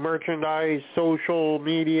 shows, merchandise, social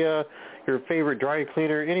media, your favorite dry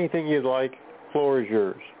cleaner, anything you'd like, floor is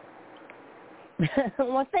yours.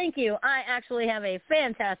 Well, thank you. I actually have a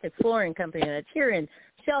fantastic flooring company that's here in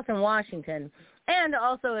Shelton, Washington. And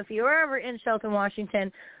also, if you're ever in Shelton,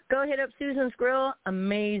 Washington, go hit up Susan's Grill.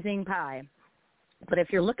 Amazing pie. But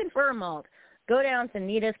if you're looking for a malt, go down to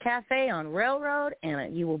Nita's Cafe on Railroad,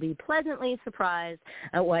 and you will be pleasantly surprised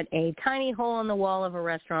at what a tiny hole in the wall of a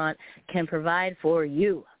restaurant can provide for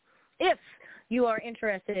you. If you are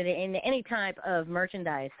interested in any type of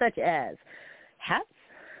merchandise, such as hats,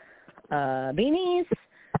 beanies,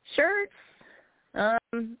 shirts,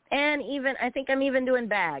 and even, I think I'm even doing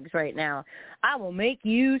bags right now, I will make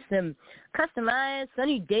you some customized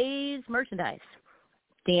Sunni Daze merchandise.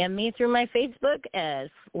 DM me through my Facebook as,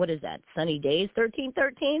 what is that, Sunni Daze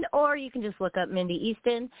 1313, or you can just look up Mindy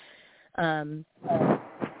Easton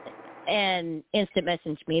and instant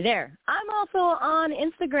message me there. I'm also on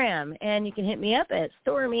Instagram, and you can hit me up at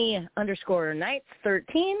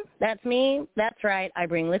Stormy_Nights13. That's me. That's right. I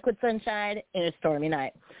bring liquid sunshine in a stormy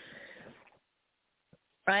night.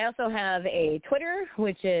 I also have a Twitter,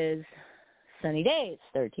 which is Sunni Daze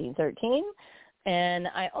 1313, and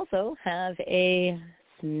I also have a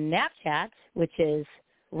Snapchat, which is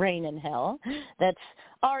Rain in Hell. That's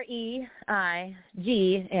REIGN_ENHELLE.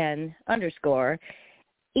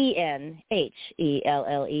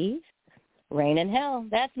 Rain in Hell.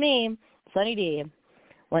 That's me, Sunny D,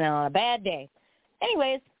 when on a bad day.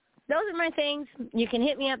 Anyways, those are my things. You can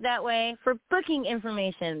hit me up that way. For booking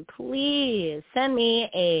information, please send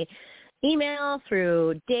me a email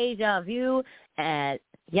through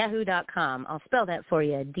DayzaView@yahoo.com. I'll spell that for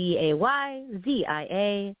you,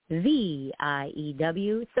 DAYZIAVIEW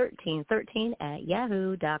 1313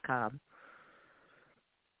 @yahoo.com.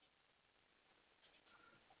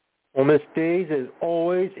 Well, Miss Daze, as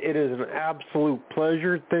always, it is an absolute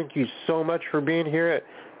pleasure. Thank you so much for being here at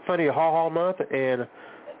Funny Ha Ha Month, and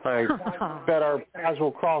I bet our paths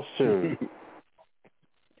will cross soon.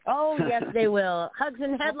 Oh, yes, they will. Hugs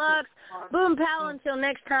and headlocks. Boom Pow'd until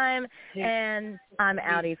next time, and I'm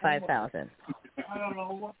Audi 5000.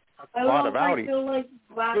 A lot of Audi.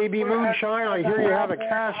 JB Moonshine, I hear you have a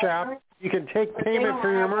Cash App. You can take payment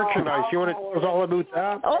for your merchandise. You want to tell us all about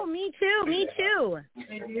that? Oh, me too. Me too.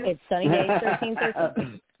 It's Sunny Daze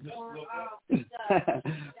 1313.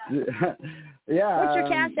 Yeah. What's your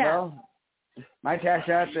Cash App? Well, my Cash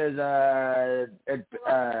App is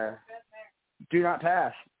do not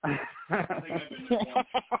pass.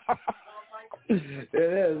 It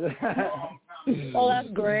is. Oh, that's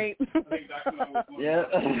great. Yeah.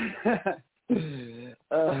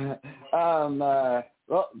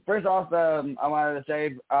 Well, first off, I wanted to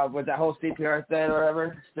say, with that whole CPR thing or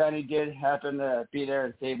whatever, Sunny did happen to be there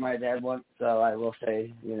and save my dad once, so I will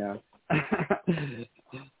say, you know. And,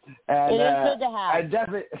 it is good to have. I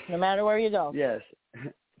definitely, no matter where you go. Yes.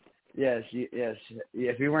 Yes.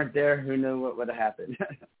 If we weren't there, who knew what would have happened?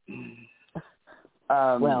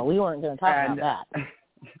 Well, we weren't going to talk about that.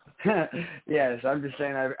 Yes, I'm just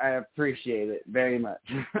saying I appreciate it very much.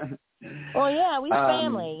 Well, yeah, we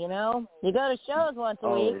family, you know. You go to shows once a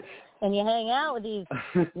week, and you hang out with these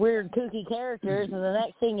weird, kooky characters, and the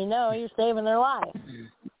next thing you know, you're saving their life.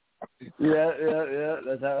 Yeah,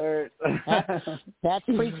 that's how it works. That's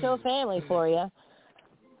Freak Show family for you.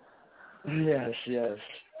 Yes.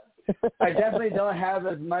 I definitely don't have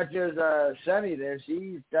as much as Sunny there.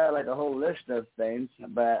 She's got like a whole list of things,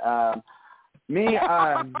 but me,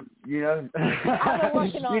 you know, I've been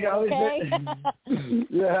working on it, okay?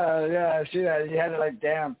 Yeah. She had to like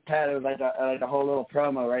damn pat it like a whole little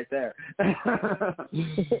promo right there.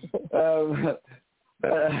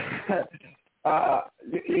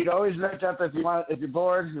 You'd always look up if you're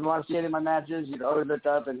bored, you want to see any of my matches. You'd always look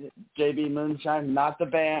up and hit JB Moonshine, not the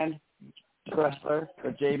band, the wrestler,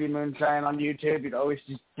 but JB Moonshine on YouTube. You'd always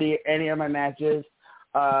see any of my matches.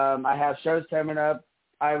 I have shows coming up.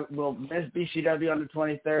 I will miss BCW on the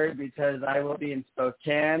 23rd because I will be in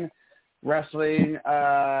Spokane wrestling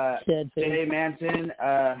Jay Manson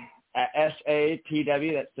at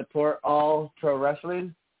SAPW, that's Support All Pro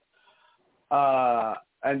Wrestling.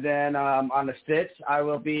 And then on the 6th, I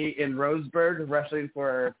will be in Roseburg wrestling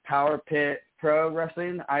for Power Pit Pro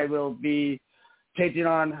Wrestling. I will be taking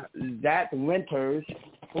on Zach Winters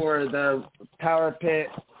for the Power Pit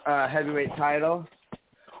heavyweight title.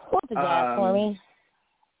 What's that for me?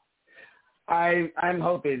 I'm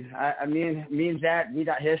hoping. Me and Zach, we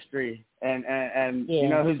got history, and yeah. You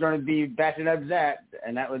know who's going to be backing up Zach,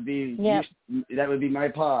 and that would be that would be my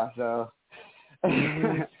paw. So,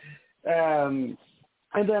 and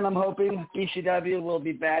then I'm hoping BCW will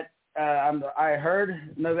be back. I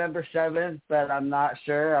heard November 7th, but I'm not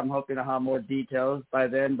sure. I'm hoping to have more details by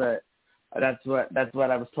then, but that's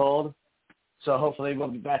what I was told. So hopefully we'll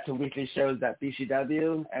be back to weekly shows at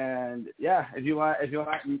BCW. And yeah, if you want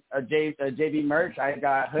a JB merch, I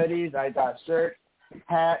got hoodies, I got shirts,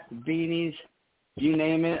 hats, beanies, you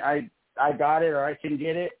name it. I got it, or I can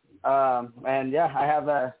get it. And yeah, I have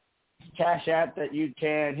a Cash App that you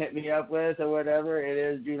can hit me up with or whatever. It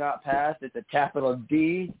is Do Not Pass. It's a capital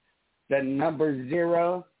D, then number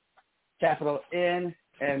 0, capital N,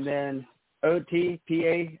 and then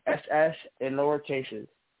OTPASS in lower cases.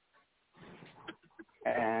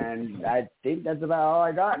 And I think that's about all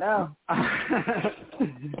I got now.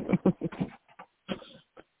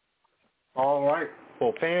 All right.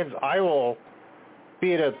 Well, fans, I will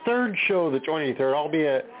be at a third show the 23rd. I'll be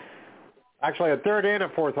at, actually a third and a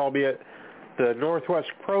fourth, I'll be at the Northwest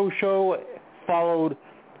Pro Show, followed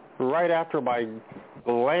right after by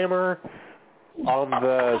GLAMOUR. On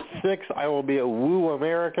the 6th, I will be at Woo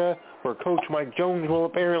America, where Coach Mike Jones will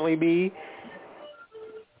apparently be.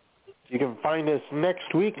 You can find us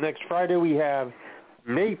next week. Next Friday, we have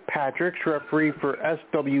Nate Patrick, referee for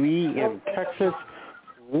SWE in Texas.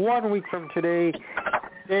 1 week from today,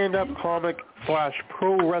 stand-up comic /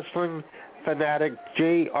 pro wrestling fanatic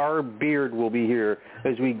J.R. Beard will be here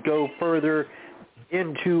as we go further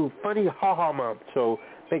into Funny Ha-Ha Month. So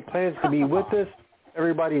make plans to be with us.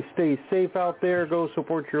 Everybody stay safe out there. Go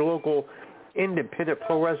support your local independent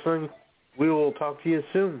pro wrestling. We will talk to you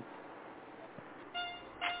soon.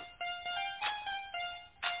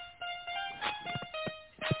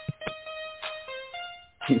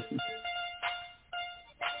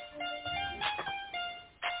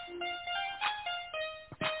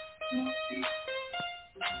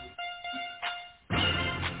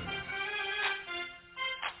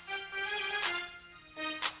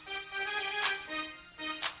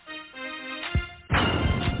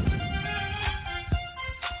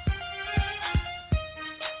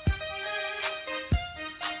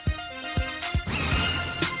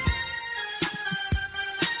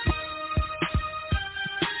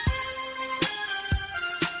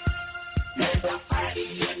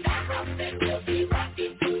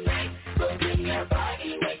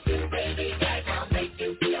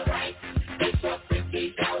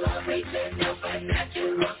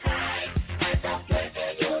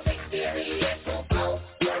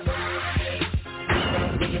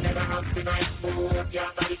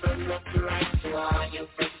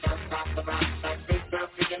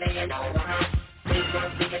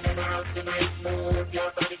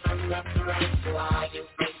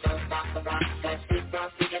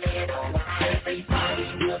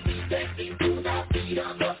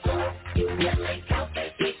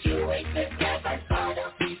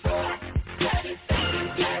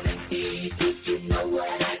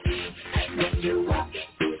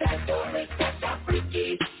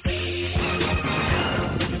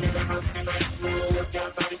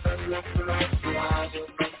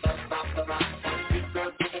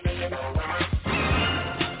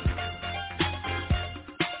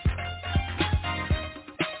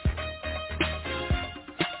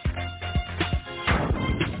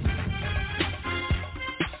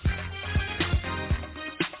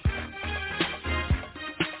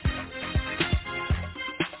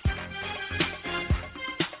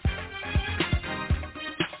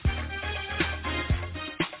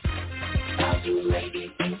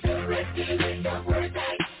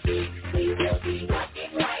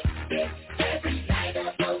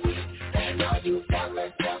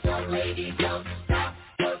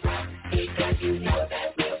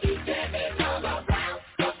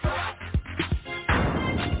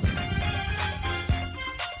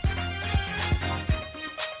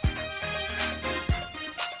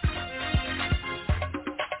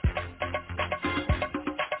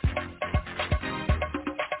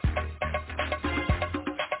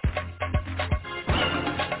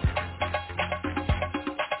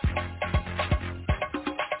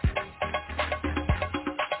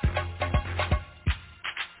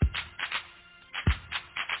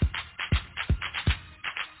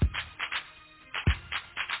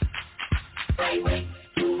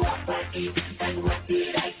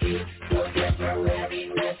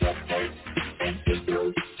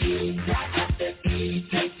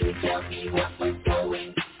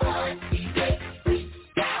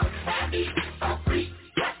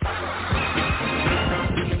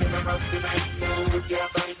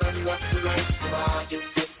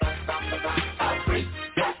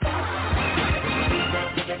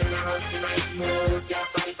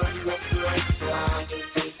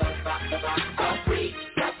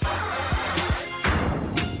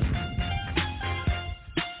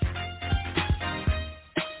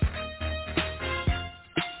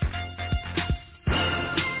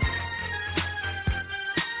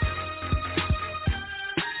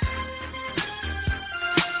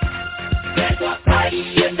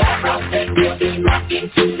 everybody in the house and we'll be rocking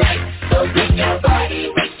tonight. So bring your body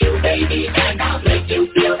with you, baby, and I'll make you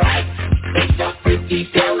feel right. It's a pretty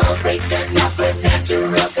celebration of a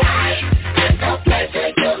natural time, and the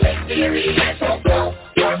pleasure you'll experience will blow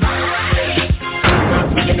your mind.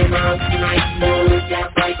 I'm rocking around tonight, move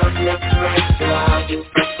that right from left to right, so all you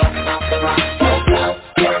freaks off the rock will blow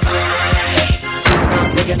your mind.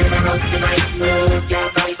 I'm rocking around tonight, move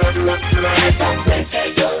that right from left to right, the pleasure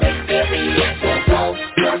you'll experience will blow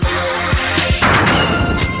your mind.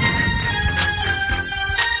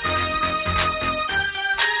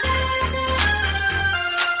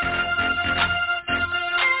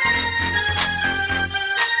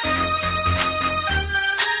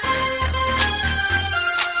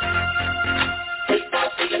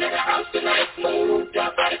 Tonight, move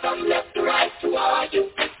your body from left to right to all you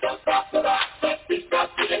freaks across the rock. We stop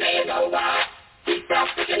singing and know why. We stop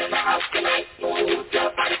singing in the house tonight. Move